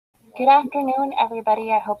Good afternoon,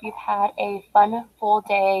 everybody. I hope you've had a fun, full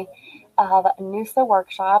day of NUSA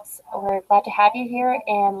workshops. We're glad to have you here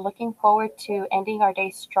and looking forward to ending our day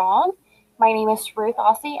strong. My name is Ruth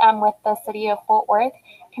Ossie. I'm with the City of Fort Worth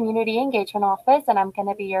Community Engagement Office, and I'm going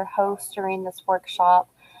to be your host during this workshop.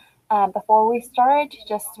 Before we start,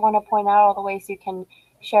 just want to point out all the ways you can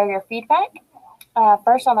share your feedback.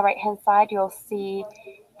 First, on the right-hand side, you'll see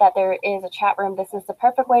that there is a chat room. This is the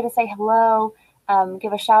perfect way to say hello.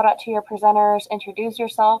 Give a shout out to your presenters, introduce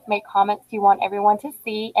yourself, make comments you want everyone to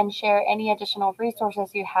see, and share any additional resources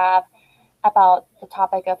you have about the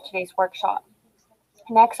topic of today's workshop.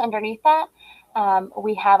 Next, underneath that,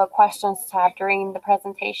 we have a questions tab during the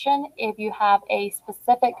presentation. If you have a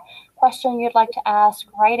specific question you'd like to ask,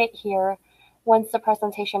 write it here. Once the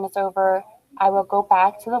presentation is over, I will go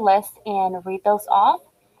back to the list and read those off.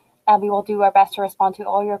 And we will do our best to respond to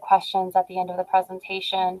all your questions at the end of the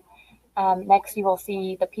presentation. Next, you will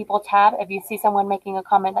see the People tab. If you see someone making a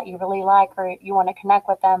comment that you really like or you want to connect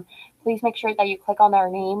with them, please make sure that you click on their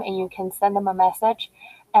name and you can send them a message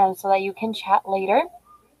so that you can chat later.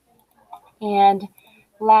 And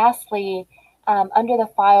lastly, under the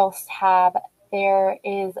Files tab, there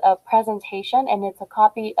is a presentation, and it's a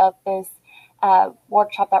copy of this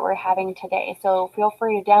workshop that we're having today. So feel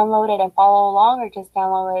free to download it and follow along, or just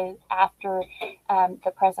download it after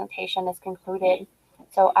the presentation is concluded.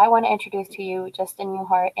 So I want to introduce to you Justin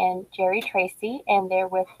Newhart and Jerre Tracy, and they're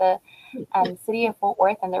with the City of Fort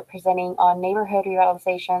Worth, and they're presenting on neighborhood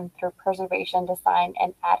revitalization through preservation, design,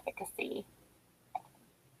 and advocacy.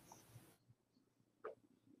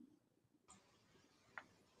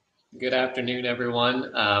 Good afternoon,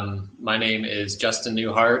 everyone. My name is Justin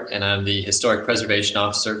Newhart, and I'm the Historic Preservation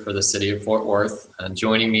Officer for the City of Fort Worth.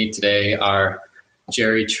 Joining me today are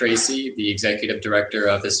Jerre Tracy, the Executive Director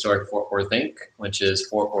of Historic Fort Worth, Inc., which is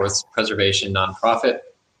Fort Worth's preservation nonprofit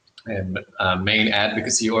and main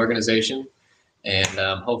advocacy organization. And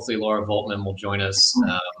hopefully Laura Voltman will join us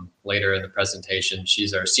later in the presentation.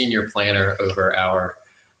 She's our senior planner over our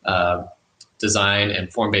design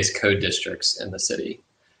and form-based code districts in the city.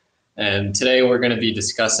 And today we're going to be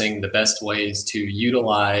discussing the best ways to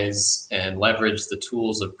utilize and leverage the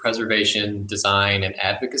tools of preservation, design, and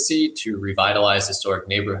advocacy to revitalize historic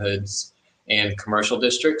neighborhoods and commercial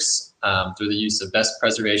districts through the use of best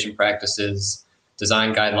preservation practices,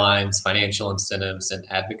 design guidelines, financial incentives, and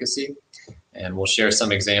advocacy. And we'll share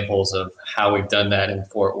some examples of how we've done that in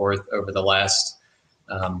Fort Worth over the last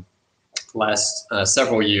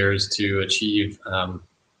several years to achieve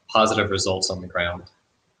positive results on the ground.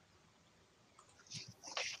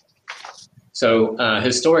 So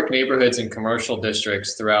historic neighborhoods and commercial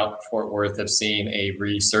districts throughout Fort Worth have seen a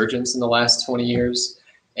resurgence in the last 20 years.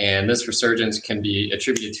 And this resurgence can be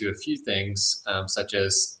attributed to a few things, such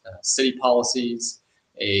as city policies,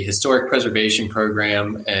 a historic preservation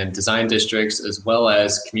program, and design districts, as well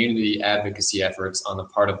as community advocacy efforts on the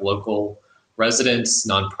part of local residents,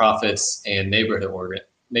 nonprofits, and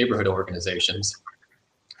neighborhood organizations.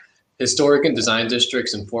 Historic and design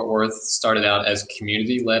districts in Fort Worth started out as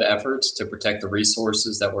community-led efforts to protect the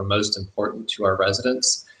resources that were most important to our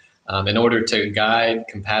residents in order to guide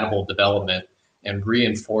compatible development and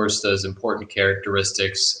reinforce those important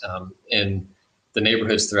characteristics in the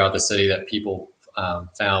neighborhoods throughout the city that people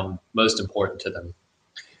found most important to them.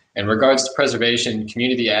 In regards to preservation,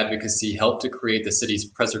 community advocacy helped to create the city's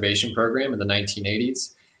preservation program in the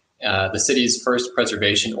 1980s, the city's first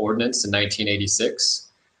preservation ordinance in 1986,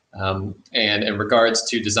 and in regards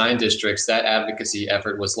to design districts, that advocacy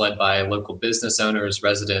effort was led by local business owners,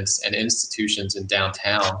 residents, and institutions in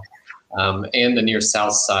downtown and the near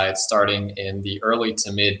south side starting in the early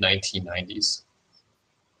to mid 1990s.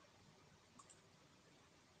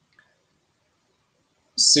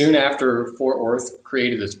 Soon after Fort Worth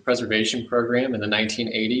created its preservation program in the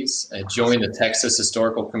 1980s, it joined the Texas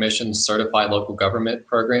Historical Commission's Certified Local Government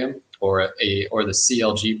Program, or the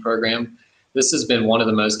CLG program. This has been one of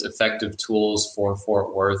the most effective tools for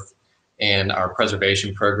Fort Worth and our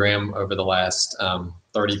preservation program over the last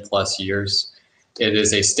 30 plus years. It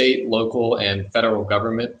is a state, local, and federal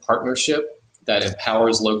government partnership that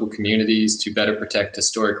empowers local communities to better protect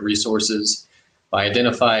historic resources by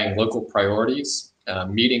identifying local priorities,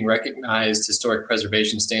 meeting recognized historic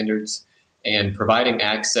preservation standards, and providing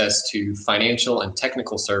access to financial and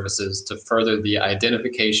technical services to further the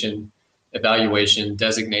identification, evaluation,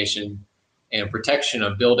 designation, and protection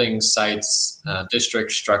of buildings, sites,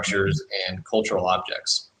 district structures, and cultural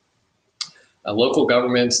objects. Local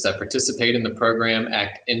governments that participate in the program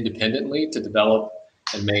act independently to develop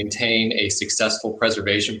and maintain a successful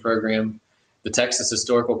preservation program. The Texas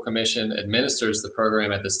Historical Commission administers the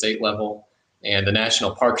program at the state level, And the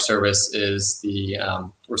National Park Service is the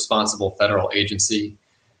responsible federal agency.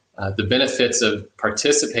 The benefits of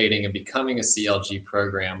participating and becoming a CLG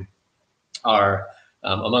program are,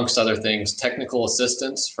 amongst other things, technical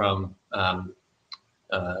assistance from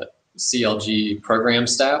CLG program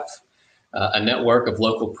staff, a network of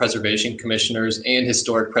local preservation commissioners and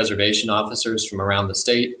historic preservation officers from around the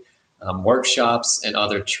state, workshops and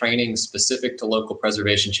other training specific to local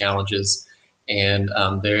preservation challenges. And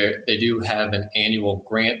they do have an annual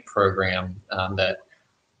grant program that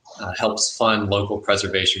helps fund local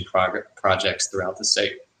preservation projects throughout the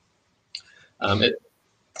state.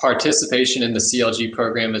 Participation in the CLG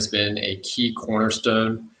program has been a key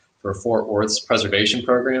cornerstone for Fort Worth's preservation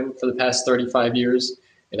program for the past 35 years.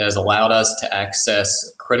 It has allowed us to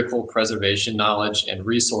access critical preservation knowledge and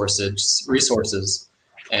resources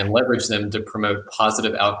and leverage them to promote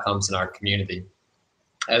positive outcomes in our community.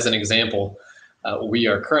 As an example, we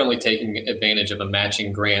are currently taking advantage of a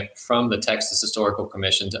matching grant from the Texas Historical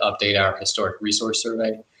Commission to update our historic resource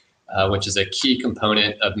survey, which is a key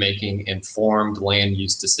component of making informed land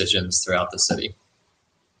use decisions throughout the city.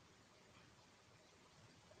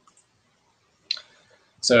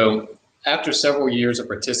 So after several years of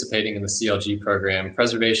participating in the CLG program,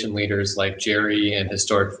 preservation leaders like Jerre and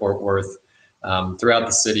Historic Fort Worth throughout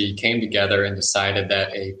the city came together and decided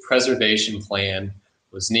that a preservation plan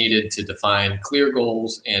was needed to define clear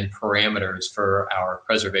goals and parameters for our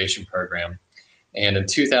preservation program. And in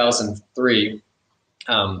 2003,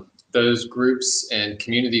 those groups and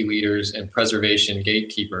community leaders and preservation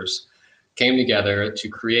gatekeepers came together to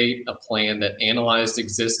create a plan that analyzed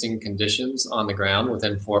existing conditions on the ground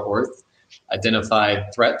within Fort Worth,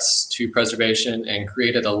 identified threats to preservation, and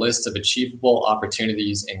created a list of achievable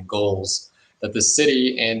opportunities and goals that the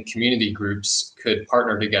city and community groups could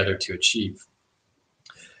partner together to achieve.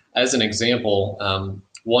 As an example,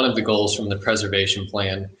 one of the goals from the preservation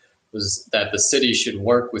plan was that the city should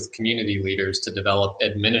work with community leaders to develop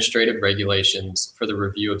administrative regulations for the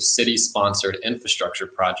review of city-sponsored infrastructure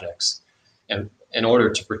projects, and in order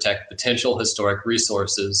to protect potential historic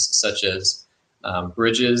resources such as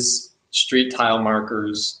bridges, street tile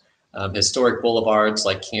markers, historic boulevards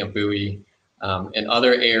like Camp Bowie, and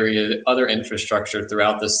other infrastructure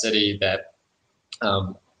throughout the city that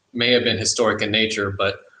may have been historic in nature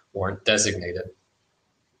but weren't designated.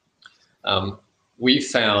 We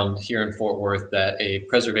found here in Fort Worth that a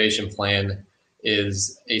preservation plan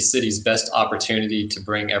is a city's best opportunity to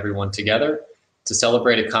bring everyone together, to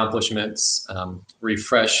celebrate accomplishments,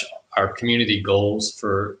 refresh our community goals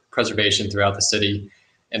for preservation throughout the city,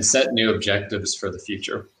 and set new objectives for the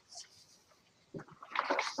future.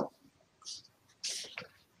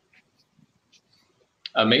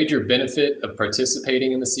 A major benefit of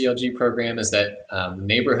participating in the CLG program is that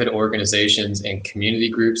neighborhood organizations and community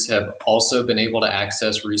groups have also been able to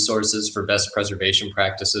access resources for best preservation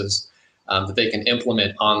practices that they can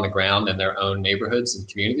implement on the ground in their own neighborhoods and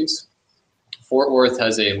communities. Fort Worth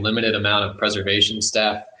has a limited amount of preservation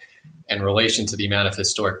staff in relation to the amount of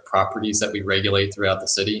historic properties that we regulate throughout the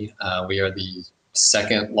city. We are the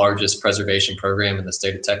second largest preservation program in the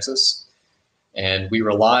state of Texas. And we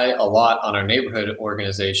rely a lot on our neighborhood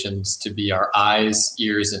organizations to be our eyes,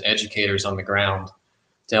 ears, and educators on the ground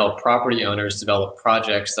to help property owners develop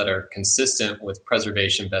projects that are consistent with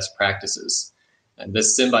preservation best practices. And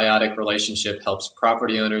this symbiotic relationship helps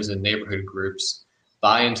property owners and neighborhood groups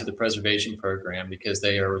buy into the preservation program because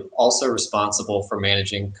they are also responsible for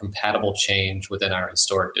managing compatible change within our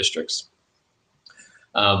historic districts.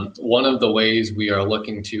 One of the ways we are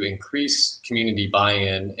looking to increase community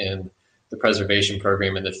buy-in in the preservation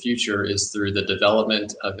program in the future is through the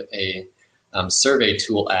development of a survey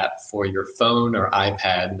tool app for your phone or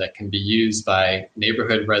iPad that can be used by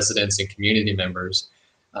neighborhood residents and community members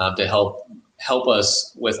to help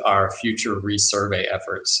us with our future resurvey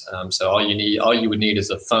efforts. So all you would need is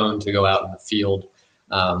a phone to go out in the field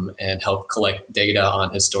and help collect data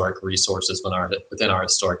on historic resources within our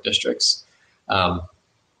historic districts.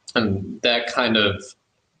 And that kind of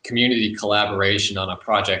community collaboration on a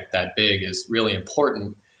project that big is really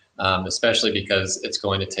important, especially because it's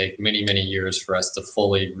going to take many, many years for us to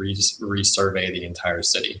fully resurvey the entire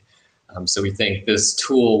city. So we think this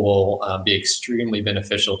tool will be extremely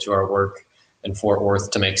beneficial to our work in Fort Worth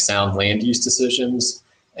to make sound land use decisions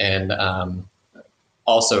and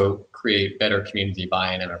also create better community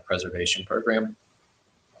buy-in in our preservation program.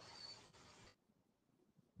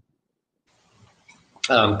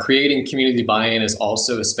 Creating community buy-in is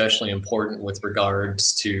also especially important with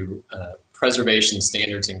regards to preservation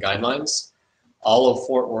standards and guidelines. All of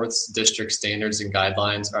Fort Worth's district standards and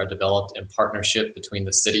guidelines are developed in partnership between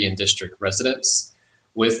the city and district residents.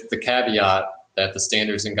 with the caveat that the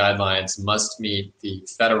standards and guidelines must meet the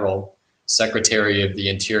federal Secretary of the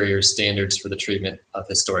Interior standards for the treatment of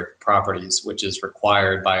historic properties, which is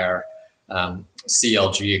required by our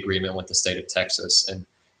CLG agreement with the state of Texas. And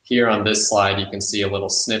here on this slide, you can see a little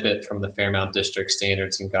snippet from the Fairmount District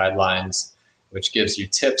standards and guidelines, which gives you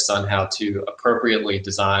tips on how to appropriately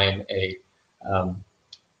design a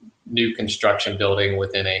new construction building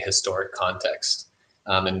within a historic context.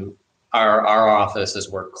 And our office has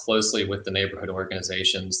worked closely with the neighborhood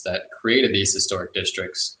organizations that created these historic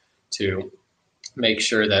districts to make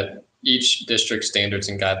sure that each district standards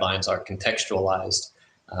and guidelines are contextualized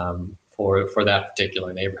for that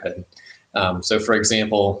particular neighborhood. So for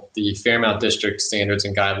example, the Fairmount District standards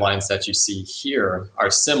and guidelines that you see here are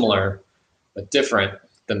similar but different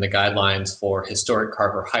than the guidelines for historic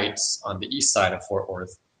Carver Heights on the east side of Fort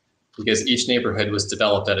Worth, because each neighborhood was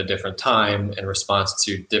developed at a different time in response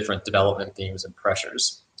to different development themes and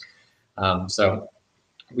pressures. So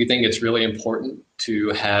we think it's really important to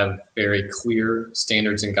have very clear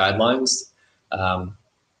standards and guidelines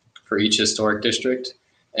for each historic district.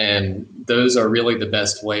 And those are really the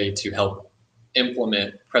best way to help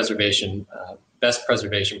implement preservation, best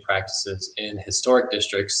preservation practices in historic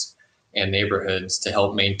districts and neighborhoods to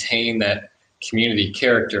help maintain that community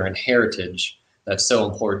character and heritage that's so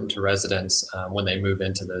important to residents when they move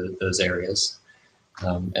into those areas.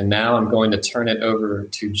 And now I'm going to turn it over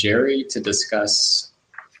to Jerre to discuss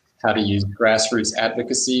how to use grassroots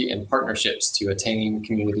advocacy and partnerships to attain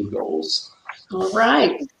community goals. All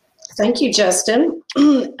right. Thank you, Justin.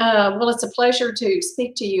 Well, it's a pleasure to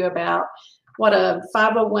speak to you about what a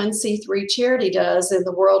 501c3 charity does in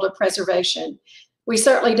the world of preservation. We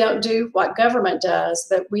certainly don't do what government does,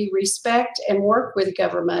 but we respect and work with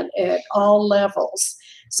government at all levels.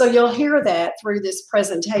 So you'll hear that through this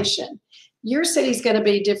presentation. Your city's going to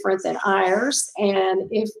be different than ours, and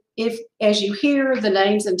if as you hear the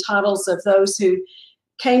names and titles of those who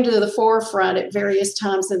came to the forefront at various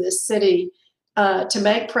times in this city to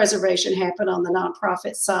make preservation happen on the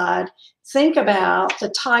nonprofit side, think about the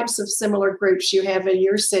types of similar groups you have in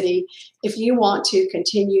your city if you want to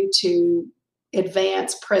continue to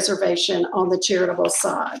advance preservation on the charitable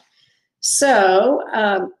side. So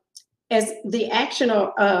as the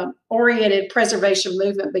action-oriented preservation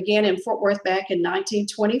movement began in Fort Worth back in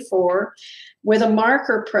 1924 with a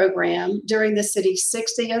marker program during the city's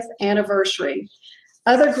 60th anniversary.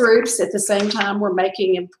 Other groups at the same time were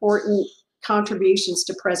making important contributions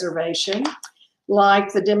to preservation,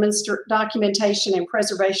 like the documentation and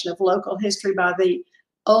preservation of local history by the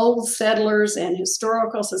Old Settlers and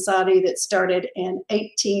Historical Society that started in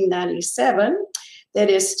 1897. That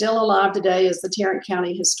is still alive today as the Tarrant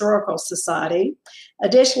County Historical Society.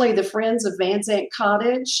 Additionally, the Friends of Van Zandt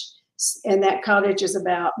Cottage, and that cottage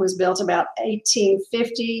was built about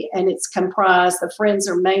 1850, and it's comprised, the Friends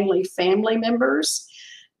are mainly family members,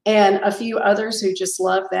 and a few others who just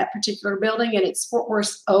love that particular building, and it's Fort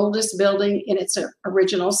Worth's oldest building in its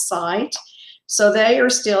original site. So they are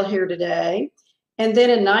still here today. And then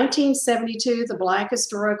in 1972, the Black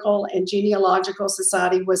Historical and Genealogical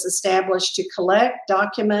Society was established to collect,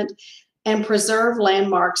 document, and preserve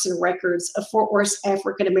landmarks and records of Fort Worth's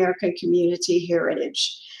African-American community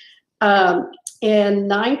heritage. In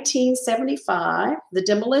 1975, the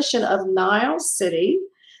demolition of Niles City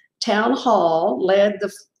Town Hall led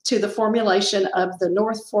to the formulation of the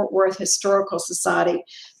North Fort Worth Historical Society,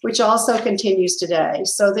 which also continues today.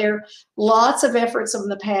 So there are lots of efforts from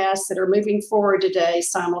the past that are moving forward today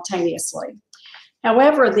simultaneously.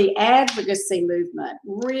 However, the advocacy movement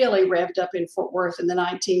really revved up in Fort Worth in the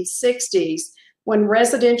 1960s when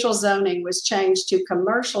residential zoning was changed to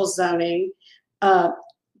commercial zoning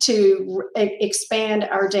to expand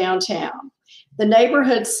our downtown. The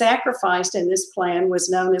neighborhood sacrificed in this plan was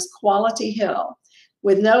known as Quality Hill.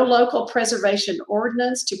 With no local preservation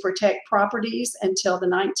ordinance to protect properties until the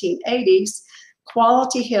 1980s,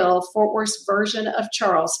 Quality Hill, Fort Worth's version of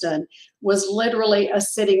Charleston, was literally a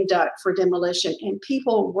sitting duck for demolition, and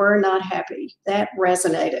people were not happy. That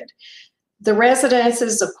resonated. The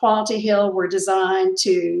residences of Quality Hill were designed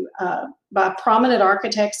by prominent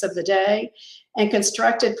architects of the day and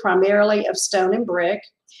constructed primarily of stone and brick.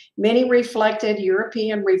 Many reflected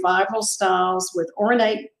European revival styles with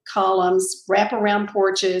ornate columns, wraparound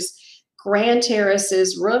porches, grand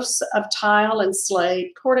terraces, roofs of tile and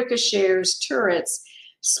slate, porticocheres, turrets,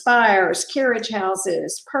 spires, carriage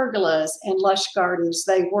houses, pergolas, and lush gardens.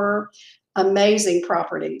 They were amazing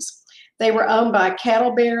properties. They were owned by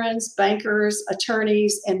cattle barons, bankers,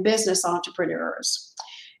 attorneys, and business entrepreneurs.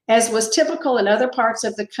 As was typical in other parts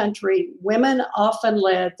of the country, women often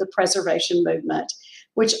led the preservation movement.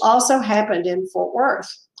 which also happened in Fort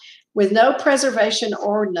Worth. With no preservation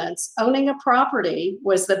ordinance, owning a property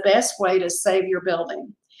was the best way to save your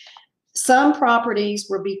building. Some properties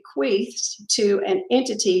were bequeathed to an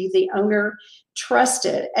entity the owner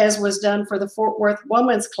trusted, as was done for the Fort Worth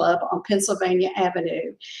Women's Club on Pennsylvania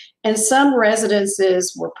Avenue. And some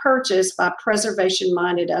residences were purchased by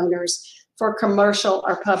preservation-minded owners for commercial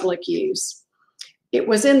or public use. It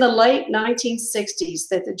was in the late 1960s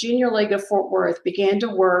that the Junior League of Fort Worth began to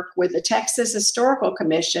work with the Texas Historical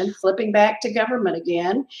Commission, flipping back to government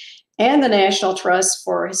again, and the National Trust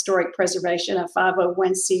for Historic Preservation, a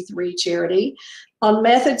 501c3 charity, on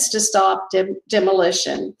methods to stop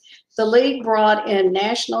demolition. The league brought in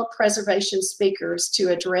national preservation speakers to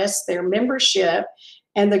address their membership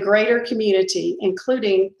and the greater community,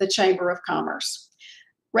 including the Chamber of Commerce.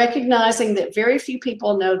 Recognizing that very few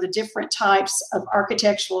people know the different types of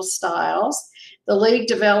architectural styles, the league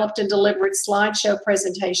developed and delivered slideshow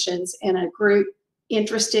presentations in any group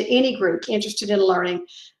interested in learning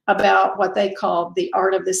about what they called the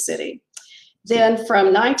art of the city. Then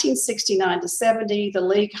from 1969 to 70, the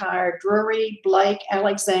league hired Drury Blake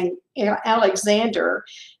Alexander,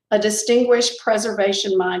 a distinguished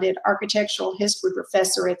preservation-minded architectural history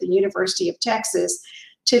professor at the University of Texas,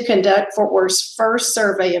 to conduct Fort Worth's first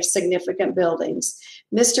survey of significant buildings.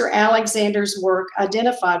 Mr. Alexander's work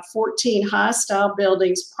identified 14 high-style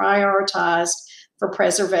buildings prioritized for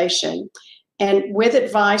preservation. And with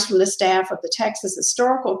advice from the staff of the Texas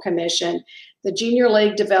Historical Commission, the Junior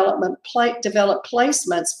League developed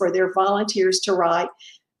placements for their volunteers to write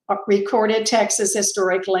recorded Texas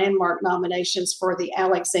Historic Landmark nominations for the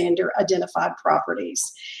Alexander identified properties.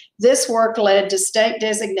 This work led to state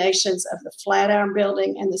designations of the Flatiron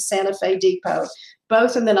Building and the Santa Fe Depot,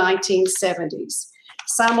 both in the 1970s.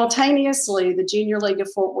 Simultaneously, the Junior League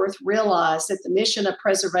of Fort Worth realized that the mission of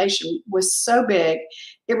preservation was so big,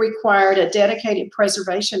 it required a dedicated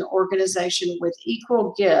preservation organization with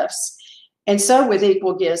equal gifts. And so with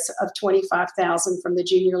equal gifts of $25,000 from the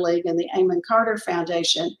Junior League and the Amon Carter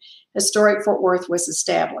Foundation, Historic Fort Worth was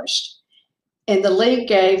established. And the league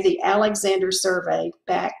gave the Alexander Survey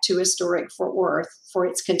back to Historic Fort Worth for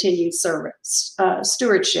its continued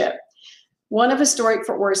stewardship. One of Historic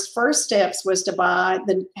Fort Worth's first steps was to buy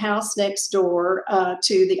the house next door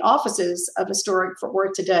to the offices of Historic Fort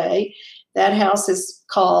Worth today. That house is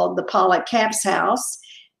called the Pollock Capps House,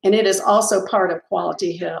 and it is also part of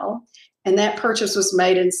Quality Hill. And that purchase was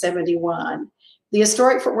made in '71. The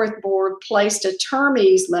Historic Fort Worth Board placed a term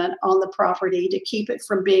easement on the property to keep it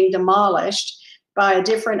from being demolished by a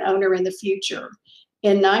different owner in the future.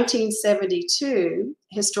 In 1972,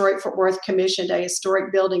 Historic Fort Worth commissioned a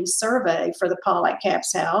historic building survey for the Pollock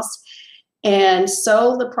Capps House and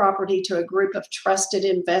sold the property to a group of trusted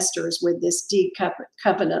investors with this deed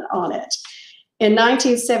covenant on it. In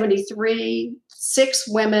 1973, 6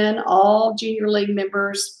 women, all Junior League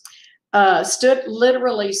members,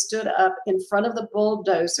 literally stood up in front of the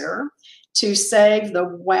bulldozer to save the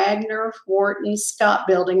Wagner Wharton Scott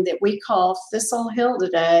building that we call Thistle Hill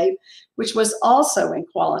today, which was also in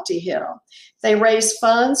Quality Hill. They raised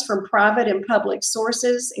funds from private and public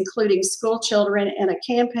sources, including school children, and a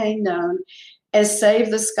campaign known as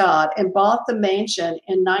Save the Scott, and bought the mansion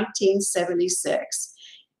in 1976.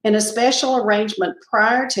 In a special arrangement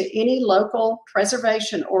prior to any local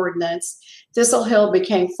preservation ordinance, Thistle Hill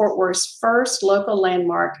became Fort Worth's first local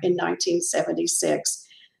landmark in 1976.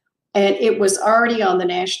 And it was already on the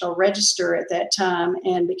National Register at that time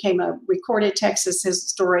and became a recorded Texas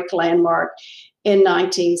historic landmark in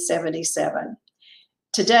 1977.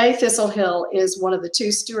 Today, Thistle Hill is one of the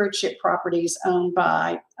 2 stewardship properties owned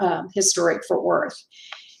by Historic Fort Worth.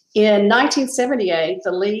 In 1978,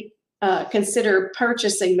 the league considered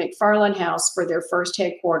purchasing McFarland House for their first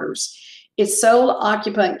headquarters. Its sole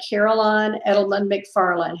occupant, Caroline Edelman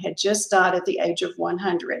McFarland, had just died at the age of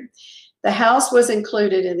 100. The house was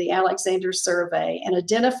included in the Alexander Survey and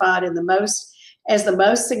identified as the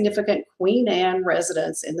most significant Queen Anne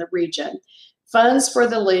residence in the region. Funds for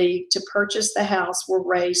the league to purchase the house were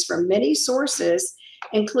raised from many sources,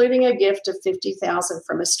 including a gift of $50,000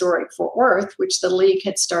 from Historic Fort Worth, which the league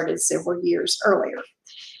had started several years earlier.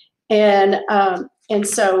 And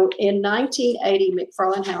so in 1980,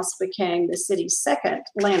 McFarland House became the city's second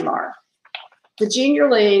landmark. The Junior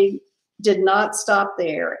League did not stop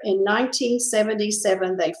there. In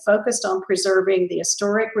 1977, they focused on preserving the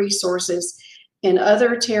historic resources in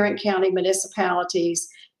other Tarrant County municipalities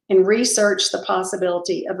and researched the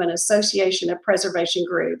possibility of an association of preservation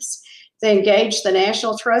groups. They engaged the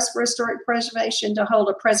National Trust for Historic Preservation to hold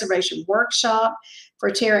a preservation workshop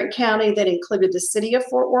for Tarrant County that included the city of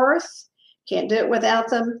Fort Worth, can't do it without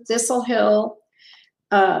them, Thistle Hill,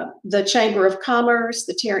 the Chamber of Commerce,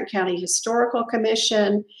 the Tarrant County Historical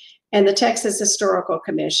Commission, and the Texas Historical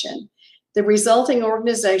Commission. The resulting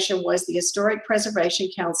organization was the Historic Preservation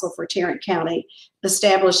Council for Tarrant County,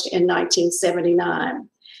 established in 1979.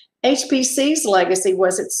 HPC's legacy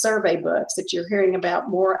was its survey books that you're hearing about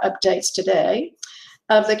more updates today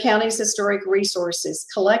of the county's historic resources,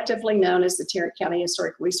 collectively known as the Tarrant County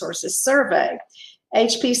Historic Resources Survey.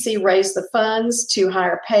 HPC raised the funds to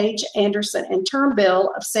hire Page, Anderson, and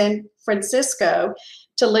Turnbull of San Francisco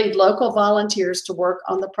to lead local volunteers to work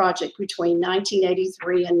on the project between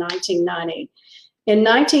 1983 and 1990. In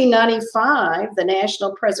 1995, the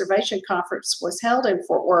National Preservation Conference was held in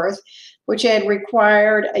Fort Worth, which had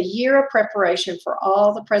required a year of preparation for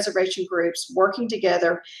all the preservation groups working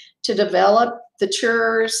together to develop the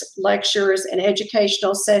tours, lectures, and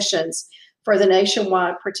educational sessions for the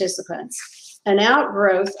nationwide participants. An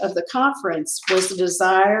outgrowth of the conference was the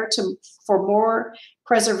desire for more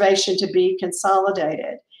preservation to be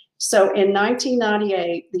consolidated. So in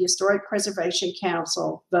 1998, the Historic Preservation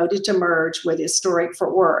Council voted to merge with Historic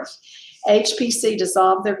Fort Worth. HPC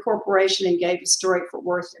dissolved their corporation and gave Historic Fort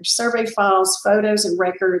Worth their survey files, photos, and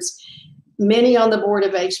records. Many on the board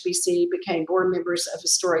of HPC became board members of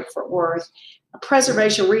Historic Fort Worth. A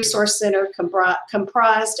preservation resource center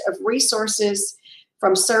comprised of resources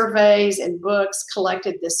from surveys and books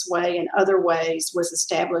collected this way and other ways was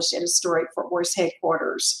established at Historic Fort Worth's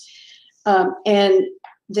headquarters. And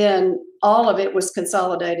then all of it was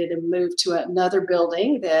consolidated and moved to another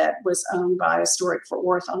building that was owned by Historic Fort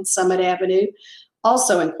Worth on Summit Avenue,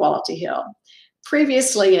 also in Quality Hill.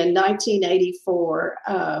 Previously, in 1984,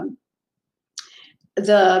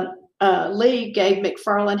 the League gave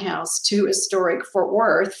McFarland House to Historic Fort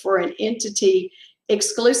Worth for an entity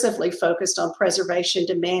exclusively focused on preservation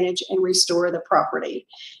to manage and restore the property.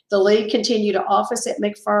 The League continued to office at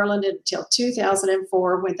McFarland until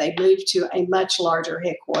 2004 when they moved to a much larger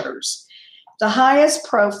headquarters. The highest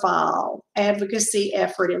profile advocacy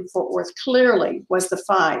effort in Fort Worth clearly was the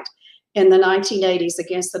fight in the 1980s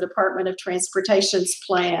against the Department of Transportation's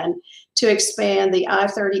plan to expand the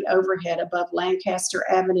I-30 overhead above Lancaster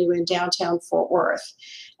Avenue in downtown Fort Worth.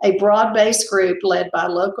 A broad-based group led by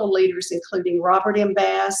local leaders, including Robert M.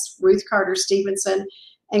 Bass, Ruth Carter Stevenson,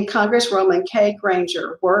 and Congresswoman Kay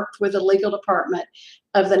Granger, worked with the legal department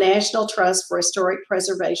of the National Trust for Historic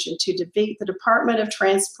Preservation to defeat the Department of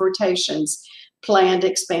Transportation's planned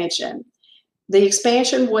expansion. The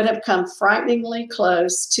expansion would have come frighteningly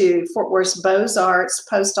close to Fort Worth's Beaux-Arts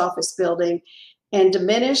post office building and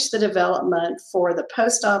diminished the development for the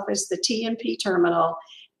post office, the TNP terminal,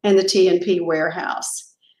 and the TNP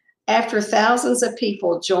warehouse. After thousands of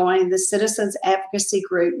people joined the citizens advocacy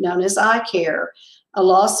group known as iCare, a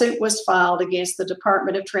lawsuit was filed against the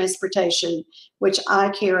Department of Transportation, which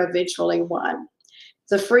iCare eventually won.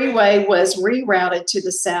 The freeway was rerouted to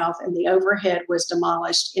the south and the overhead was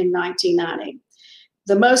demolished in 1990.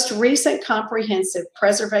 The most recent comprehensive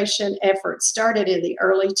preservation effort started in the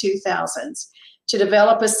early 2000s to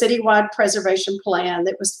develop a citywide preservation plan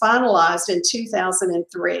that was finalized in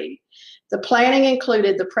 2003. The planning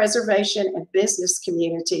included the preservation and business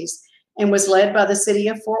communities and was led by the city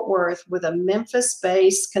of Fort Worth with a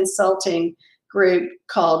Memphis-based consulting group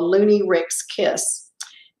called Looney Rick's KISS.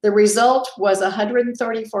 The result was a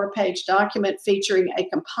 134-page document featuring a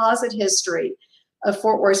composite history of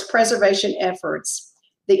Fort Worth's preservation efforts,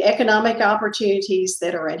 the economic opportunities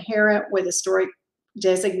that are inherent with historic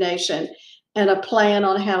designation, and a plan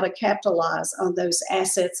on how to capitalize on those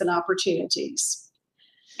assets and opportunities.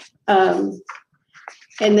 And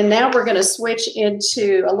then now we're going to switch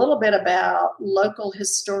into a little bit about local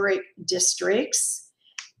historic districts.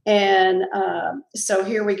 And so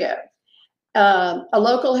here we go. A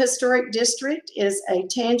local historic district is a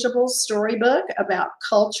tangible storybook about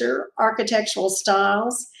culture, architectural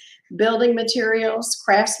styles, building materials,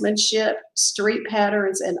 craftsmanship, street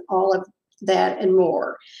patterns, and all of that and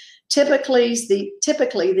more. Typically,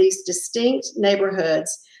 these distinct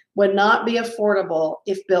neighborhoods would not be affordable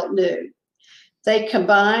if built new. They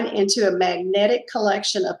combine into a magnetic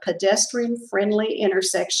collection of pedestrian-friendly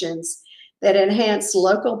intersections that enhance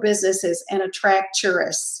local businesses and attract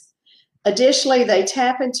tourists. Additionally, they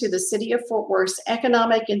tap into the city of Fort Worth's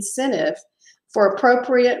economic incentive for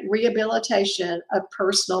appropriate rehabilitation of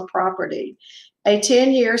personal property. A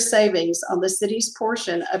 10-year savings on the city's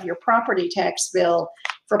portion of your property tax bill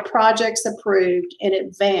for projects approved in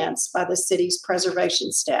advance by the city's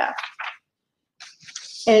preservation staff.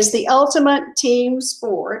 As the ultimate team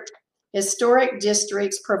sport, historic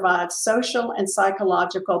districts provide social and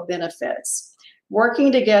psychological benefits.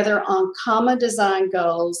 Working together on common design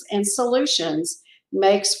goals and solutions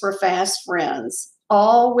makes for fast friends.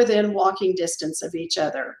 all within walking distance of each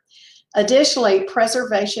other. Additionally,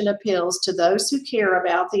 preservation appeals to those who care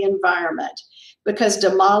about the environment because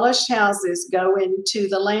demolished houses go into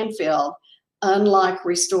the landfill, unlike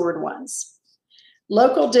restored ones.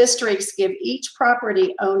 Local districts give each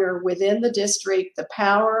property owner within the district the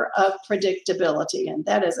power of predictability, and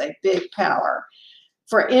that is a big power.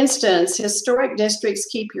 For instance, historic districts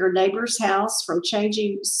keep your neighbor's house from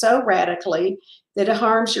changing so radically that it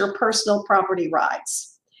harms your personal property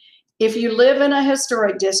rights. If you live in a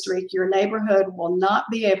historic district, your neighbor will not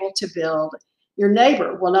be able to build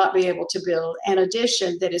an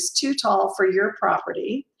addition that is too tall for your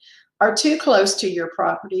property, or too close to your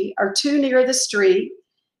property, or too near the street,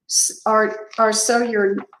 are so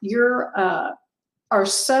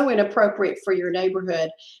inappropriate for your neighborhood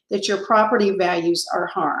that your property values are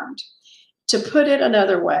harmed. To put it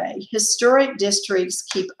another way, historic districts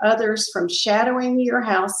keep others from shadowing your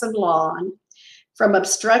house and lawn, from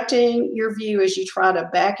obstructing your view as you try to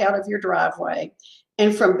back out of your driveway,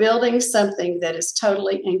 and from building something that is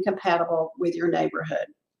totally incompatible with your neighborhood.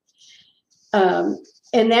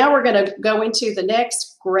 And now we're going to go into the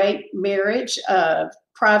next great marriage of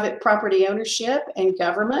private property ownership and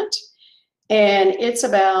government. And it's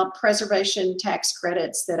about preservation tax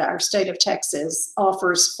credits that our state of Texas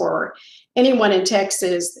offers for anyone in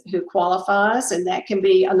Texas who qualifies, and that can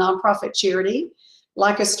be a nonprofit charity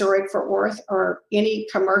like Historic Fort Worth or any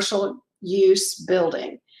commercial use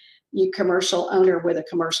building, commercial owner with a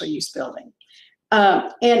commercial use building.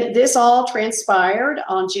 And this all transpired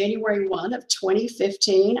on January 1 of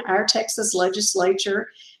 2015. Our Texas legislature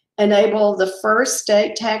enabled the first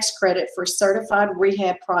state tax credit for certified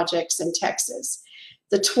rehab projects in Texas.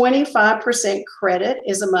 The 25% credit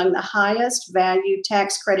is among the highest valued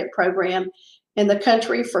tax credit program in the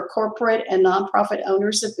country for corporate and nonprofit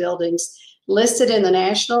owners of buildings listed in the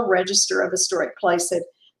National Register of Historic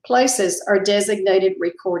Places are designated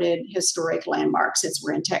recorded historic landmarks, since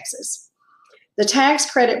we're in Texas. The tax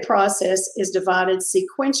credit process is divided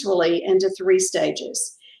sequentially into 3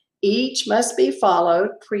 stages. Each must be followed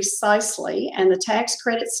precisely, and the tax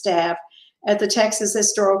credit staff at the Texas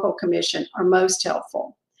Historical Commission are most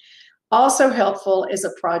helpful. Also helpful is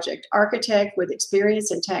a project architect with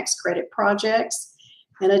experience in tax credit projects.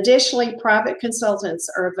 And additionally, private consultants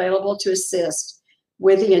are available to assist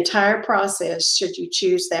with the entire process should you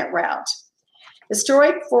choose that route.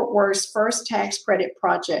 Historic Fort Worth's first tax credit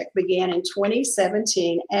project began in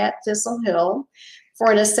 2017 at Thistle Hill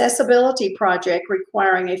for an accessibility project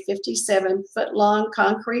requiring a 57-foot-long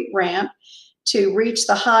concrete ramp to reach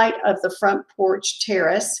the height of the front porch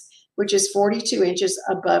terrace, which is 42 inches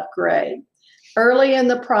above grade. Early in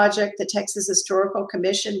the project, the Texas Historical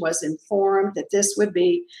Commission was informed that this would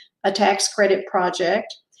be a tax credit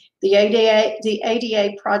project. The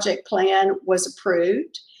ADA project plan was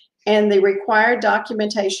approved, and the required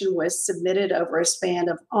documentation was submitted over a span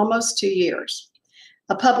of almost 2 years.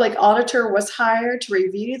 A public auditor was hired to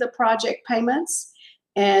review the project payments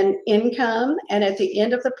and income, and at the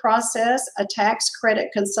end of the process, a tax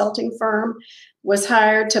credit consulting firm was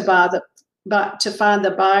hired to find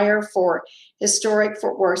the buyer for Historic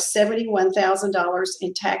Fort Worth $71,000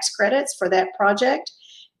 in tax credits for that project.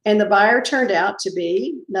 And the buyer turned out to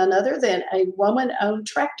be none other than a woman-owned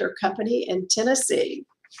tractor company in Tennessee.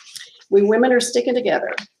 We women are sticking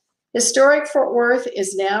together. Historic Fort Worth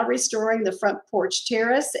is now restoring the front porch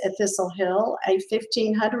terrace at Thistle Hill, a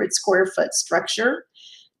 1,500 square foot structure.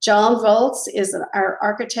 John Volz is our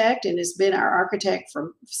architect and has been our architect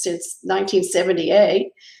since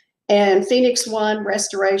 1978. And Phoenix One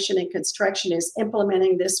Restoration and Construction is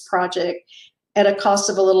implementing this project at a cost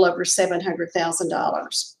of a little over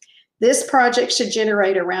 $700,000. This project should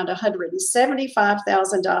generate around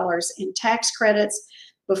 $175,000 in tax credits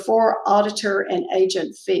before auditor and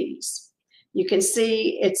agent fees. You can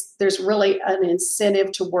see there's really an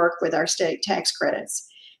incentive to work with our state tax credits.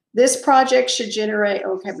 This project should generate,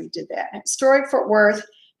 okay, we did that. Historic Fort Worth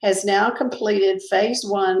has now completed phase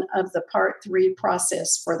 1 of the part 3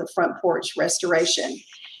 process for the front porch restoration.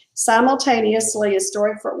 Simultaneously,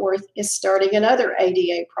 Historic Fort Worth is starting another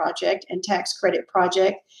ADA project and tax credit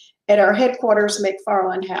project at our headquarters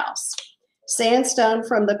McFarland House. Sandstone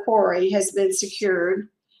from the quarry has been secured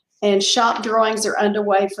and shop drawings are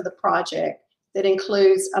underway for the project that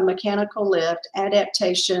includes a mechanical lift,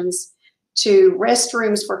 adaptations to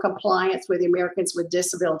restrooms for compliance with the Americans with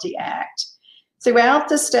Disability Act. Throughout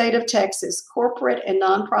the state of Texas, corporate and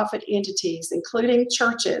nonprofit entities, including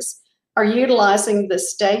churches, are utilizing the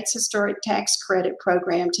state's historic tax credit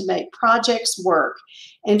program to make projects work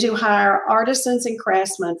and to hire artisans and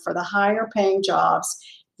craftsmen for the higher paying jobs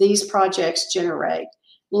these projects generate.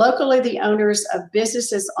 Locally, the owners of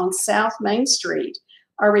businesses on South Main Street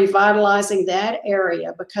are revitalizing that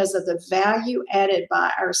area because of the value added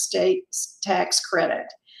by our state's tax credit.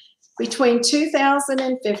 Between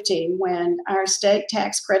 2015, when our state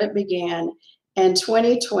tax credit began, and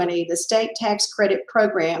 2020, the state tax credit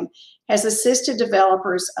program has assisted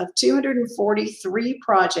developers of 243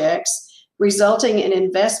 projects, resulting in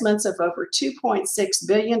investments of over $2.6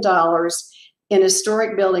 billion in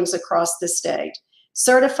historic buildings across the state.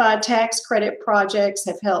 Certified tax credit projects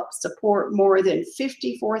have helped support more than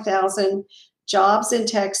 54,000 jobs in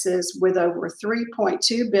Texas, with over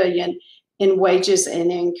 $3.2 billion in wages and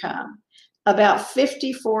income. About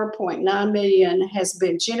 $54.9 million has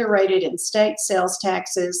been generated in state sales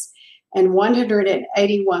taxes and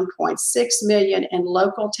 $181.6 million in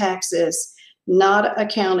local taxes, not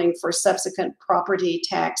accounting for subsequent property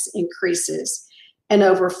tax increases. And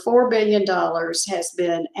over $4 billion has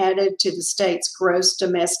been added to the state's gross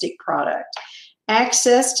domestic product.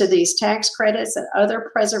 Access to these tax credits and other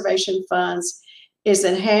preservation funds is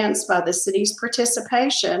enhanced by the city's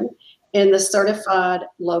participation in the certified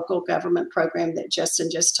local government program that Justin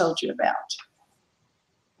just told you about.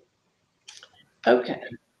 Okay,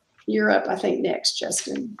 you're up, I think, next,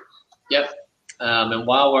 Justin. Yep. And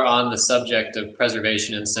while we're on the subject of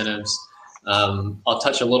preservation incentives, I'll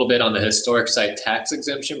touch a little bit on the historic site tax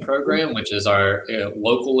exemption program, which is our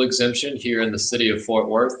local exemption here in the city of Fort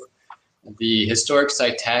Worth. The historic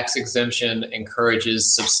site tax exemption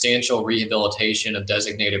encourages substantial rehabilitation of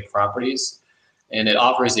designated properties, and it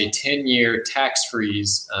offers a 10-year tax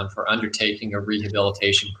freeze for undertaking a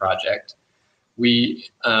rehabilitation project. We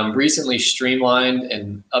recently streamlined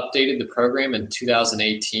and updated the program in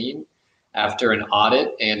 2018 after an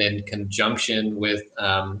audit and in conjunction with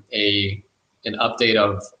an update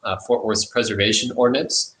of Fort Worth's preservation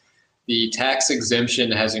ordinance. The tax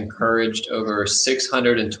exemption has encouraged over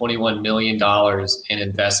 $621 million in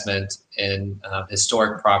investment in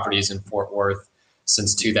historic properties in Fort Worth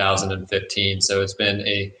since 2015. So it's been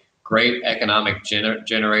a great economic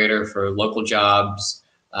generator for local jobs,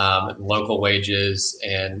 local wages,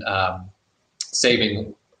 and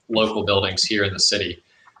saving local buildings here in the city.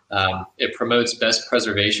 It promotes best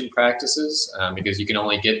preservation practices because you can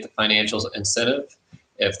only get the financial incentive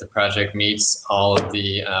if the project meets all of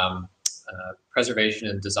the preservation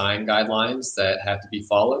and design guidelines that have to be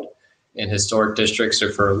followed in historic districts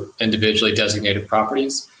or for individually designated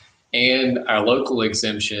properties. And our local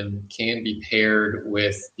exemption can be paired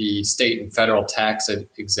with the state and federal tax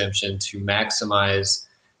exemption to maximize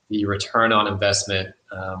the return on investment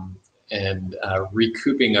and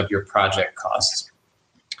recouping of your project costs.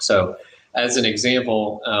 So as an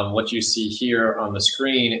example, what you see here on the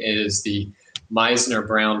screen is the Meisner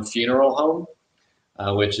Brown Funeral Home,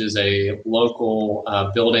 which is a local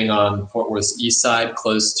building on Fort Worth's east side,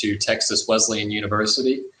 close to Texas Wesleyan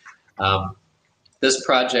University. This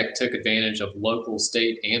project took advantage of local,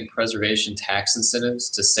 state, and preservation tax incentives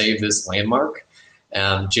to save this landmark.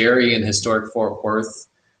 Jerre and Historic Fort Worth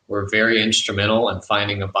were very instrumental in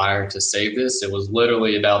finding a buyer to save this. It was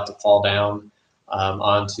literally about to fall down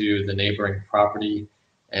onto the neighboring property,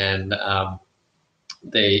 and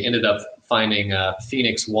they ended up finding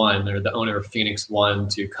Phoenix One, or the owner of Phoenix One,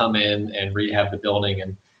 to come in and rehab the building.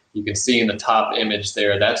 And you can see in the top image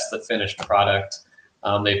there, that's the finished product.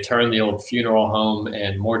 They've turned the old funeral home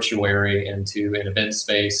and mortuary into an event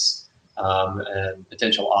space and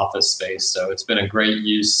potential office space. So it's been a great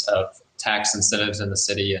use of tax incentives in the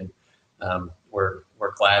city, and we're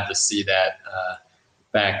glad to see that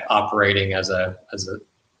back operating as a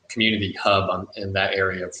community hub in that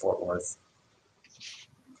area of Fort Worth.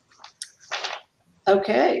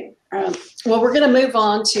 Okay, well, we're going to move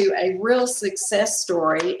on to a real success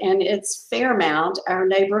story, and it's Fairmount, our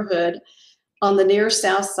neighborhood on the near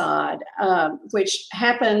south side, which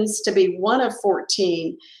happens to be one of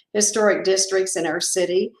 14 historic districts in our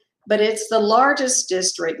city, but it's the largest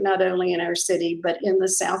district not only in our city, but in the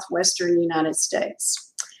southwestern United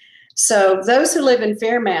States. So those who live in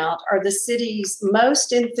Fairmount are the city's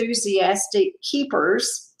most enthusiastic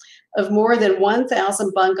keepers of more than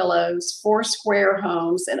 1,000 bungalows, 4 square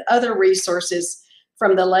homes, and other resources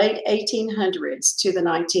from the late 1800s to the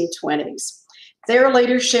 1920s. Their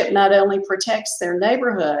leadership not only protects their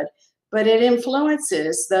neighborhood, but it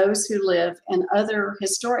influences those who live in other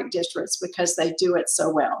historic districts because they do it so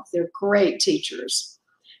well. They're great teachers.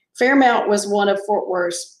 Fairmount was one of Fort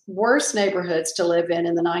Worth's worst neighborhoods to live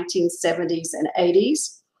in the 1970s and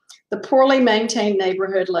 80s. The poorly maintained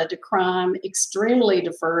neighborhood led to crime, extremely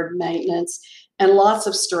deferred maintenance, and lots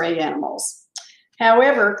of stray animals.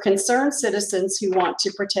 However, concerned citizens who wanted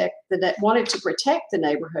to protect the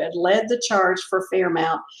neighborhood led the charge for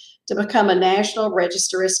Fairmount to become a National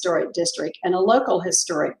Register Historic District and a local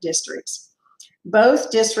historic district.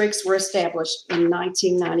 Both districts were established in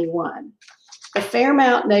 1991. The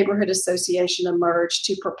Fairmount Neighborhood Association emerged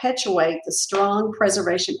to perpetuate the strong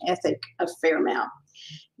preservation ethic of Fairmount.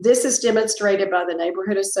 This is demonstrated by the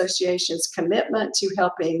Neighborhood Association's commitment to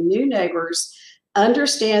helping new neighbors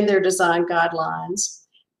understand their design guidelines,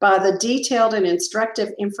 by the detailed and instructive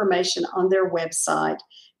information on their website,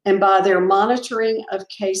 and by their monitoring of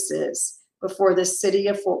cases before the City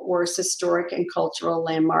of Fort Worth's Historic and Cultural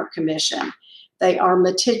Landmark Commission. They are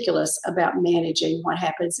meticulous about managing what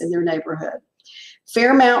happens in their neighborhood.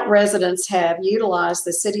 Fairmount residents have utilized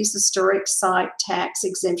the city's historic site tax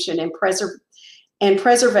exemption and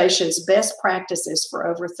preservation's best practices for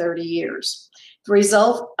over 30 years. The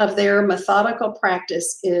result of their methodical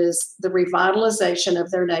practice is the revitalization of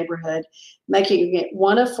their neighborhood, making it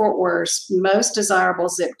one of Fort Worth's most desirable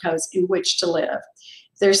zip codes in which to live.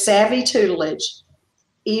 Their savvy tutelage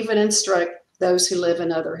even instruct those who live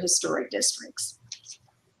in other historic districts.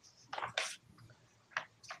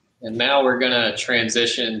 And now we're going to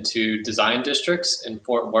transition to design districts in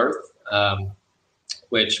Fort Worth,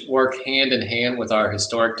 which work hand in hand with our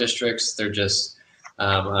historic districts. They're just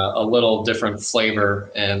a little different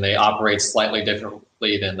flavor, and they operate slightly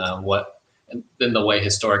differently than the way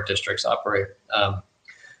historic districts operate.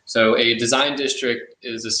 So a design district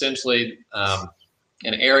is essentially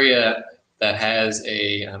an area that has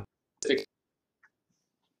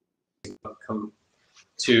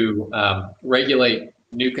to regulate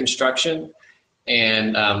new construction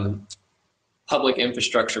and public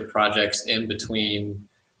infrastructure projects in between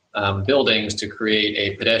buildings to create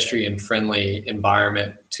a pedestrian-friendly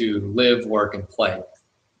environment to live, work, and play.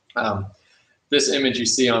 This image you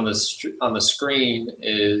see on the screen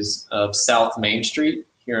is of South Main Street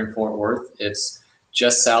here in Fort Worth. It's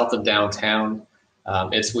just south of downtown.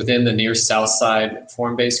 It's within the Near South Side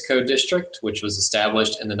Form-Based Code District, which was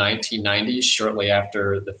established in the 1990s, shortly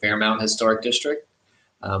after the Fairmount Historic District.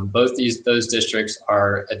 Both those districts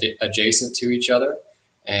are adjacent to each other,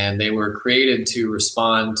 and they were created to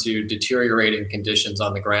respond to deteriorating conditions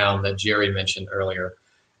on the ground that Jerre mentioned earlier.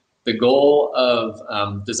 The goal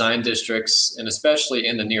of design districts, and especially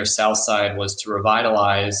in the Near South Side, was to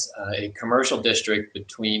revitalize a commercial district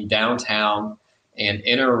between downtown and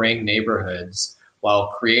inner ring neighborhoods while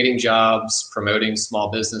creating jobs, promoting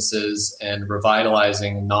small businesses, and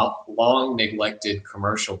revitalizing not long neglected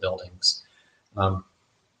commercial buildings.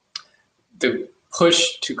 The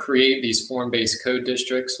push to create these form-based code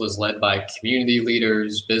districts was led by community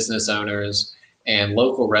leaders, business owners, and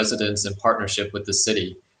local residents in partnership with the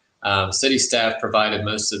city. City staff provided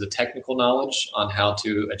most of the technical knowledge on how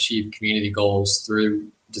to achieve community goals through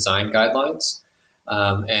design guidelines.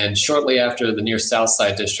 And shortly after the Near South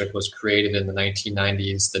Side District was created in the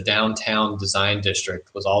 1990s, the Downtown Design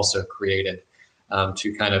District was also created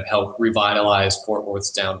to kind of help revitalize Fort Worth's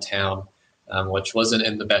downtown, which wasn't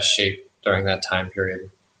in the best shape during that time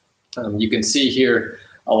period. You can see here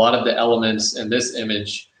a lot of the elements in this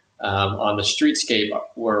image on the streetscape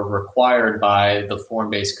were required by the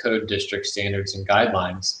form-based code district standards and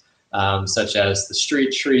guidelines, such as the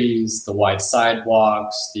street trees, the wide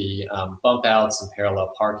sidewalks, the bump outs and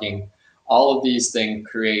parallel parking. All of these things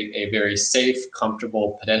create a very safe,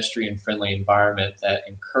 comfortable, pedestrian-friendly environment that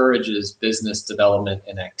encourages business development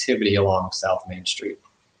and activity along South Main Street.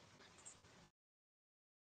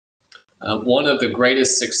 One of the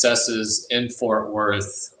greatest successes in Fort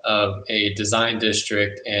Worth of a design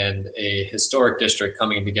district and a historic district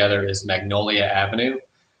coming together is Magnolia Avenue,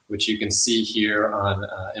 which you can see here on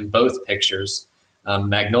in both pictures.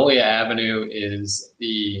 Magnolia Avenue is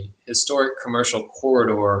the historic commercial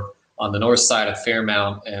corridor on the north side of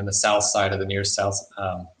Fairmount and the south side of the Near South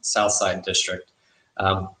Side District.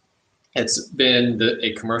 It's been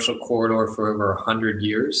a commercial corridor for over 100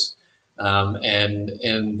 years. And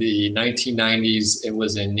in the 1990s, it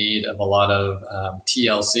was in need of a lot of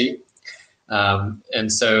TLC.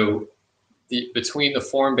 And so between the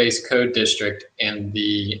form-based code district and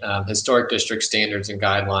the historic district standards and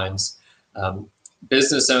guidelines,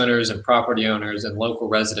 business owners and property owners and local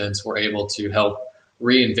residents were able to help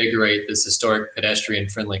reinvigorate this historic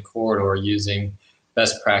pedestrian-friendly corridor using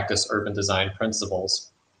best practice urban design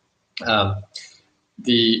principles.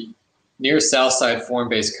 The Near South Side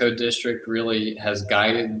Form-Based Code District really has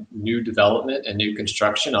guided new development and new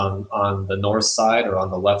construction on the north side or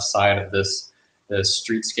on the left side of the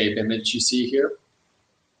streetscape image you see here.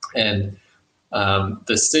 And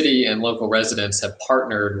the city and local residents have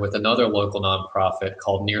partnered with another local nonprofit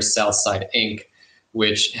called Near South Side Inc.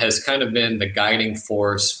 which has kind of been the guiding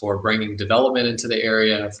force for bringing development into the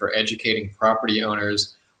area, for educating property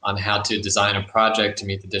owners on how to design a project to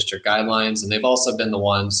meet the district guidelines. And they've also been the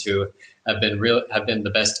ones who have been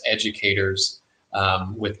the best educators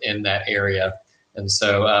within that area. And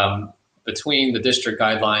so between the district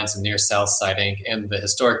guidelines and Near South Side Inc. and the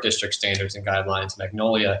historic district standards and guidelines,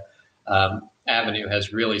 Magnolia Avenue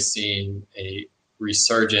has really seen a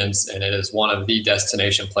resurgence, and it is one of the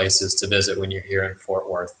destination places to visit when you're here in Fort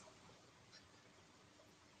Worth.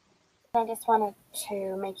 I just wanted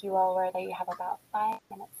to make you all aware that you have about 5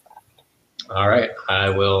 minutes left. All right,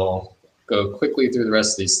 I will go quickly through the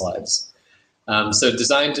rest of these slides. So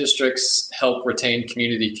design districts help retain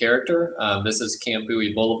community character. This is Camp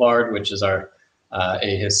Bowie Boulevard, which is a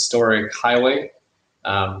historic highway,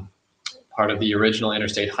 part of the original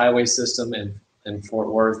interstate highway system in Fort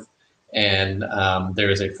Worth. And there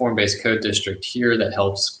is a form-based code district here that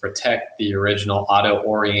helps protect the original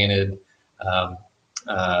auto-oriented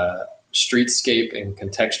streetscape and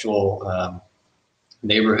contextual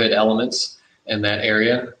neighborhood elements in that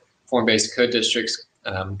area. Form-based code districts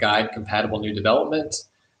guide compatible new development.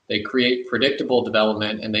 They create predictable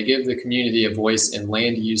development, and they give the community a voice in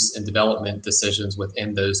land use and development decisions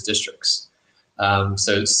within those districts.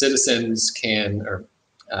 So citizens can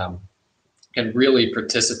really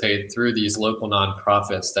participate through these local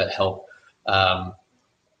nonprofits that help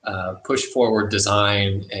push forward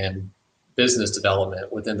design and business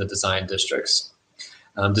development within the design districts.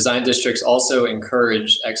 Design districts also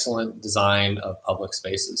encourage excellent design of public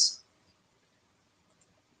spaces.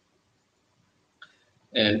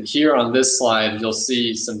 And here on this slide, you'll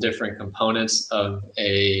see some different components of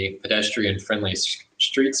a pedestrian-friendly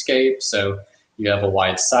streetscape. So you have a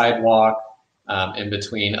wide sidewalk in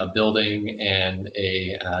between a building and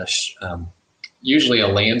usually a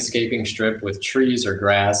landscaping strip with trees or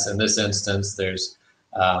grass. In this instance, there's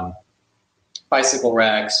bicycle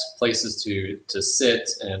racks, places to sit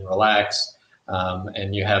and relax,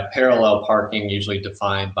 and you have parallel parking, usually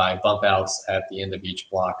defined by bump outs at the end of each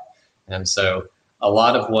block. And so a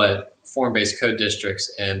lot of what form-based code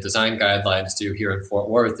districts and design guidelines do here in Fort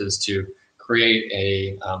Worth is to create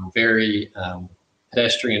a very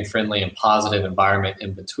pedestrian-friendly and positive environment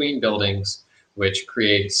in between buildings, which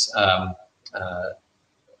creates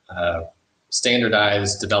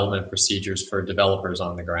standardized development procedures for developers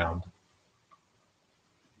on the ground.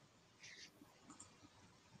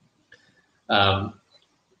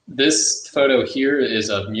 This photo here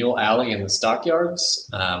is of Mule Alley in the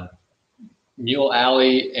stockyards. Mule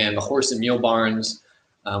Alley and the horse and mule barns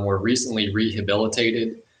were recently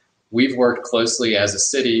rehabilitated. We've worked closely as a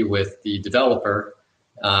city with the developer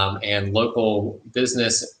and local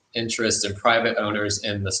business interests and private owners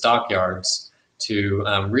in the stockyards to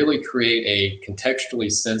really create a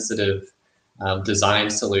contextually sensitive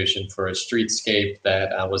design solution for a streetscape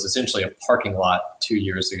that was essentially a parking lot 2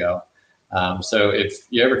 years ago. So if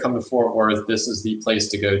you ever come to Fort Worth, this is the place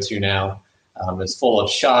to go to now. It's full of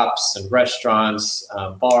shops and restaurants,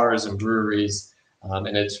 bars and breweries,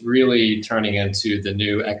 and it's really turning into the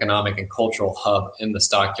new economic and cultural hub in the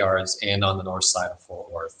stockyards and on the north side of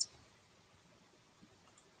Fort Worth.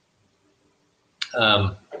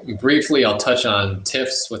 Briefly, I'll touch on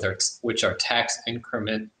TIFs, which are tax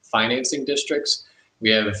increment financing districts.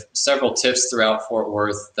 We have several TIFs throughout Fort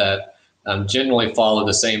Worth that generally follow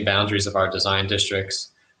the same boundaries of our design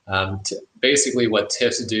districts. Basically, what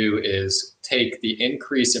TIFs do is take the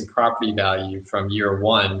increase in property value from year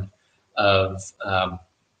one of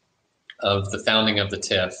the founding of the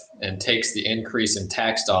TIF and takes the increase in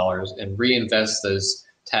tax dollars and reinvests those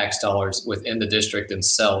tax dollars within the district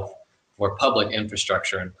itself for public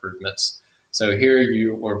infrastructure improvements. So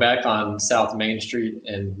here we're back on South Main Street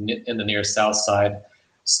and in the near south side.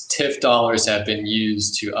 TIF dollars have been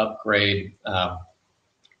used to upgrade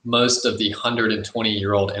most of the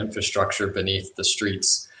 120-year-old infrastructure beneath the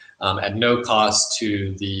streets at no cost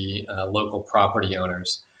to the local property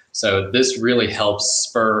owners. So this really helps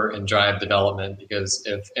spur and drive development, because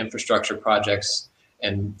if infrastructure projects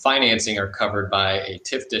and financing are covered by a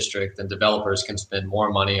TIF district, then developers can spend more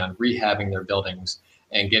money on rehabbing their buildings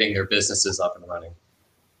and getting their businesses up and running.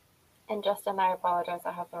 And Justin, I apologize,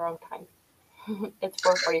 I have the wrong time. It's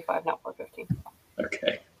 4:45, not 4:15.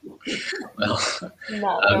 Okay. Well,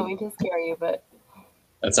 no, I don't mean to scare you, but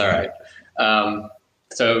that's all right.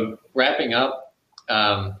 So wrapping up,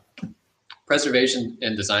 preservation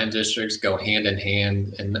and design districts go hand in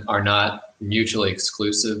hand and are not mutually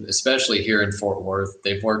exclusive, especially here in Fort Worth.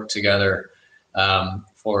 They've worked together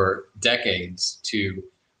for decades to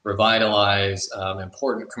revitalize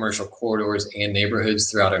important commercial corridors and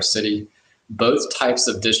neighborhoods throughout our city. Both types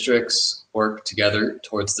of districts work together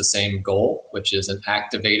towards the same goal, which is an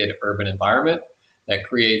activated urban environment that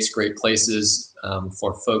creates great places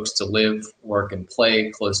for folks to live, work, and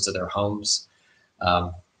play close to their homes.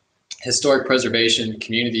 Historic preservation,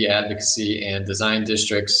 community advocacy, and design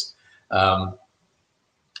districts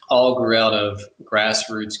all grew out of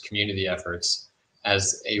grassroots community efforts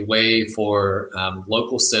as a way for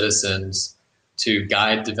local citizens to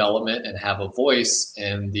guide development and have a voice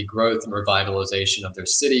in the growth and revitalization of their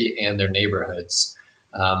city and their neighborhoods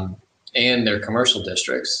and their commercial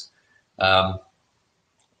districts.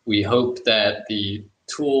 We hope that the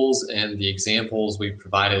tools and the examples we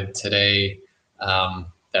provided today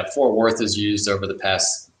that Fort Worth has used over the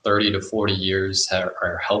past 30 to 40 years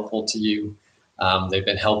are helpful to you. They've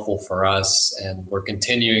been helpful for us, and we're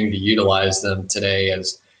continuing to utilize them today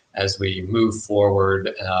as we move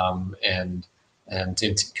forward and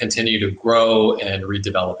to continue to grow and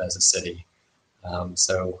redevelop as a city.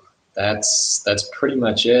 So that's pretty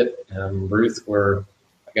much it. Ruth, we're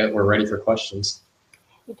ready for questions.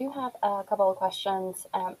 We do have a couple of questions.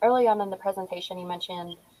 Early on in the presentation, you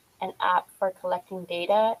mentioned an app for collecting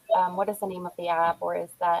data. What is the name of the app, or is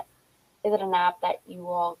it an app that you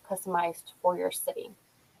all customized for your city?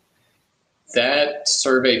 That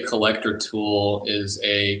survey collector tool is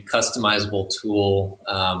a customizable tool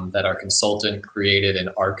that our consultant created in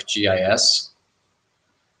ArcGIS.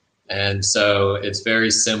 And so it's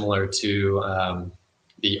very similar to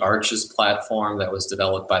the Arches platform that was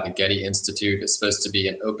developed by the Getty Institute. It's supposed to be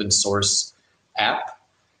an open source app,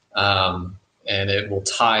 and it will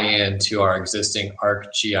tie into our existing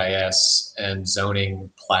ArcGIS and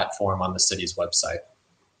zoning platform on the city's website.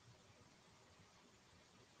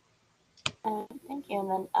 Thank you. And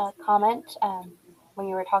then a comment, when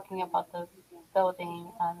you were talking about the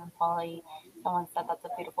building in Foley, someone said that's a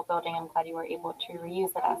beautiful building. I'm glad you were able to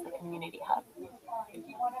reuse it as a community hub.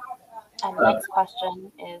 And next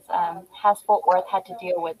question is, has Fort Worth had to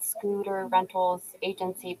deal with scooter rentals,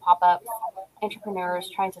 agency pop-ups, entrepreneurs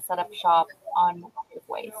trying to set up shop on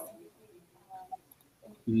ways?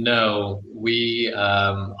 No, we,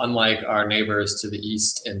 unlike our neighbors to the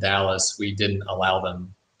east in Dallas, we didn't allow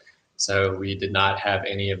them. So we did not have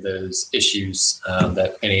any of those issues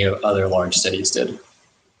that any other large cities did.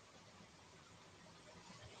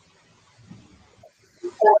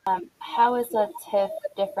 How is a TIF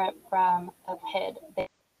different from a PID? They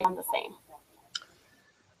sound the same.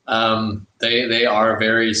 They are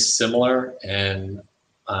very similar, and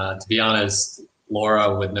to be honest,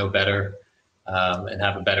 Laura would know better and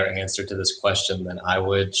have a better answer to this question than I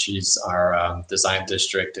would. She's our design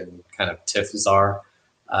district and kind of TIF czar.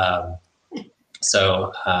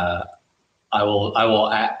 So I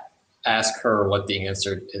will ask her what the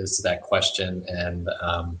answer is to that question and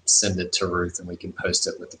send it to Ruth, and we can post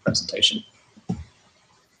it with the presentation.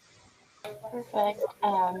 Perfect.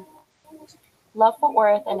 Love Fort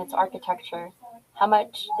Worth and its architecture. How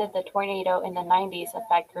much did the tornado in the 90s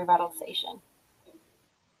affect revitalization?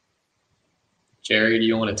 Jerry, do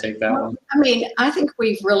you want to take that one? I mean, I think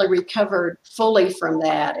we've really recovered fully from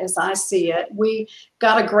that as I see it. We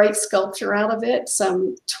got a great sculpture out of it,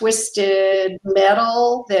 some twisted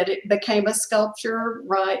metal that it became a sculpture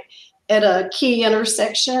right at a key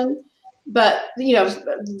intersection. But, you know,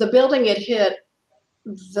 the building it hit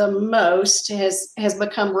the most has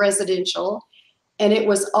become residential, and it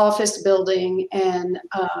was office building, and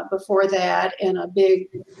before that, and a big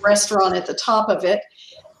restaurant at the top of it.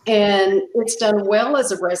 And it's done well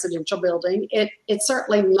as a residential building. It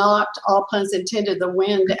certainly knocked, all puns intended, the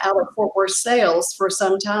wind out of Fort Worth sails for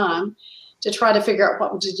some time to try to figure out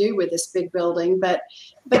what to do with this big building. But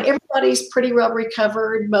everybody's pretty well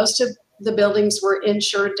recovered. Most of the buildings were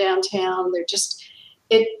insured downtown. They're just,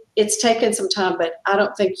 it's taken some time, but I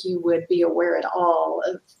don't think you would be aware at all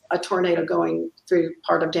of a tornado going through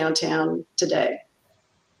part of downtown today.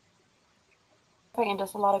 And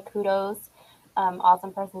just a lot of kudos.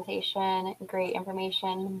 Awesome presentation, great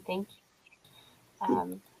information. Thank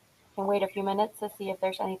you. Can wait a few minutes to see if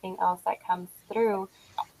there's anything else that comes through.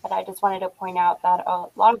 But I just wanted to point out that a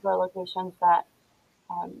lot of the locations that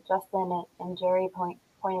Justin and Jerry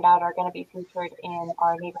pointed out are going to be featured in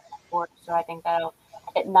our neighborhood report. So I think that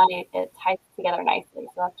it ties together nicely.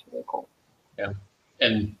 So that's really cool. Yeah.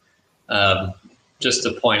 And just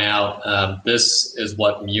to point out, this is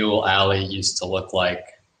what Mule Alley used to look like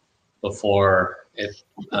before it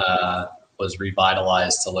was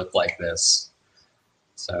revitalized to look like this.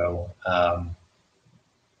 So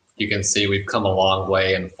you can see we've come a long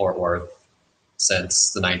way in Fort Worth since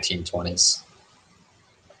the 1920s.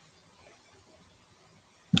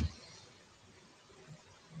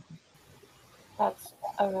 That's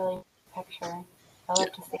a really picture. I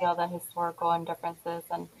love to see all the historical and differences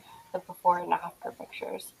and the before and after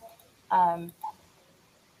pictures.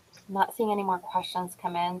 Not seeing any more questions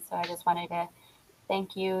come in, so I just wanted to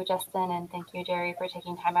thank you, Justin, and thank you, Jerre, for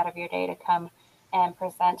taking time out of your day to come and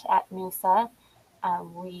present at NUSA. Let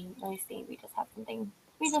me see, we just had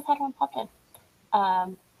one popped in.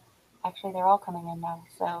 Actually, they're all coming in now,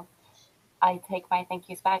 so I take my thank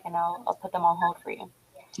yous back and I'll put them on hold for you.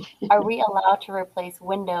 Are we allowed to replace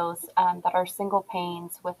windows that are single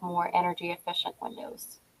panes with more energy efficient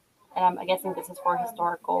windows? And I'm guessing this is for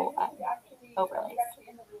historical overlays.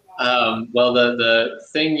 Well, the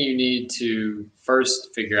thing you need to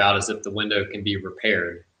first figure out is if the window can be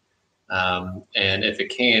repaired. And if it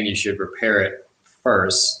can, you should repair it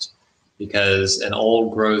first, because an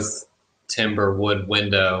old growth timber wood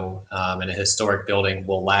window in a historic building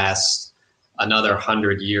will last another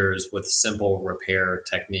 100 years with simple repair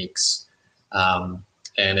techniques. And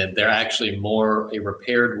they're actually a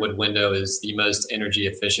repaired wood window is the most energy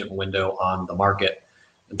efficient window on the market.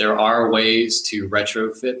 There are ways to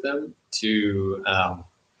retrofit them to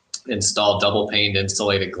install double paned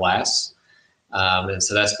insulated glass. And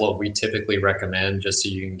so that's what we typically recommend, just so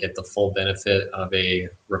you can get the full benefit of a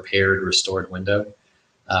repaired, restored window.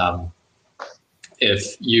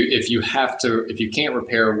 If you can't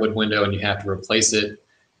repair a wood window and you have to replace it,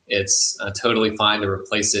 it's totally fine to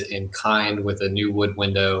replace it in kind with a new wood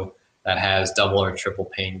window that has double or triple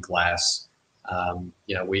pane glass.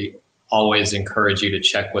 We always encourage you to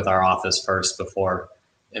check with our office first before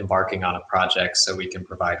embarking on a project, so we can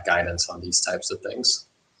provide guidance on these types of things.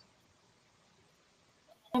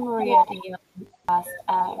 Maria asked,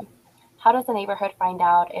 how does the neighborhood find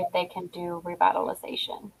out if they can do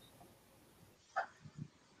revitalization?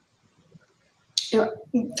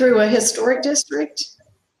 Through a historic district?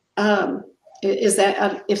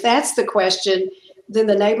 If that's the question, then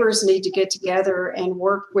the neighbors need to get together and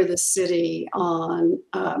work with the city on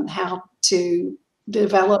how to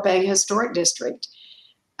develop a historic district.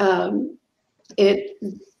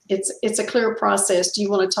 It's a clear process. Do you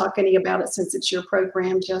want to talk any about it, since it's your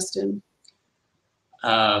program, Justin?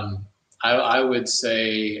 I would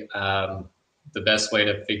say the best way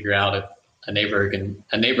to figure out if a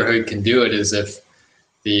neighborhood can do it is if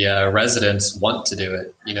the residents want to do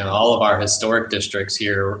it. All of our historic districts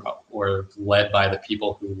here were led by the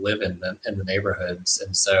people who live in the neighborhoods,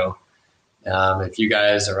 and so if you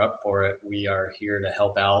guys are up for it, we are here to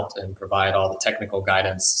help out and provide all the technical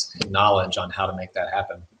guidance and knowledge on how to make that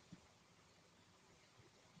happen.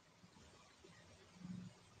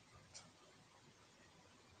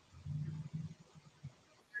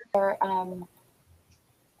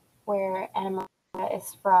 Where Anna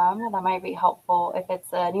is from, that might be helpful if it's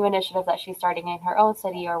a new initiative that she's starting in her own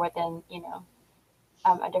city or within,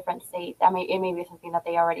 a different state. It may be something that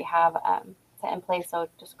they already have set in place. So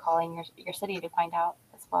just calling your city to find out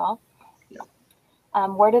as well. Yeah.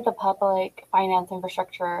 Where did the public finance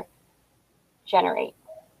infrastructure generate?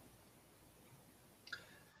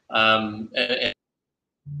 And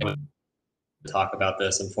talk about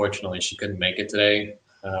this. Unfortunately, she couldn't make it today,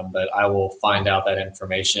 but I will find out that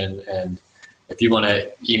information. And if you want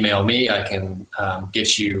to email me, I can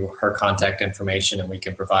get you her contact information, and we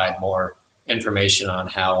can provide more information on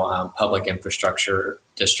how public infrastructure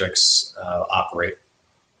districts operate.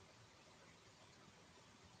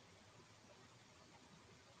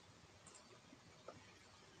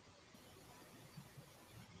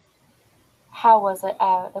 How was it?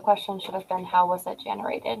 The question should have been, how was it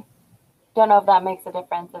generated? Don't know if that makes a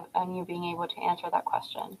difference on you being able to answer that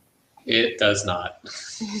question. It does not.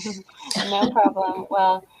 No problem.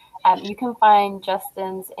 Well, you can find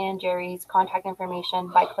Justin's and Jerre's contact information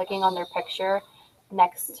by clicking on their picture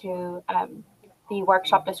next to the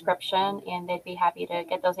workshop description, and they'd be happy to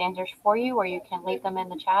get those answers for you, or you can leave them in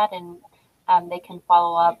the chat and they can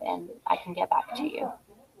follow up and I can get back to you.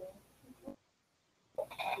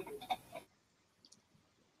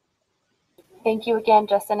 Thank you again,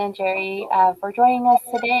 Justin and Jerre, for joining us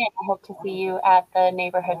today, and I hope to see you at the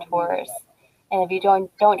neighborhood tours. And if you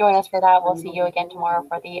don't join us for that, we'll see you again tomorrow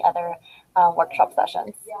for the other workshop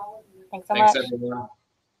sessions. Thanks so much. Everyone.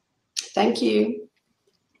 Thank you.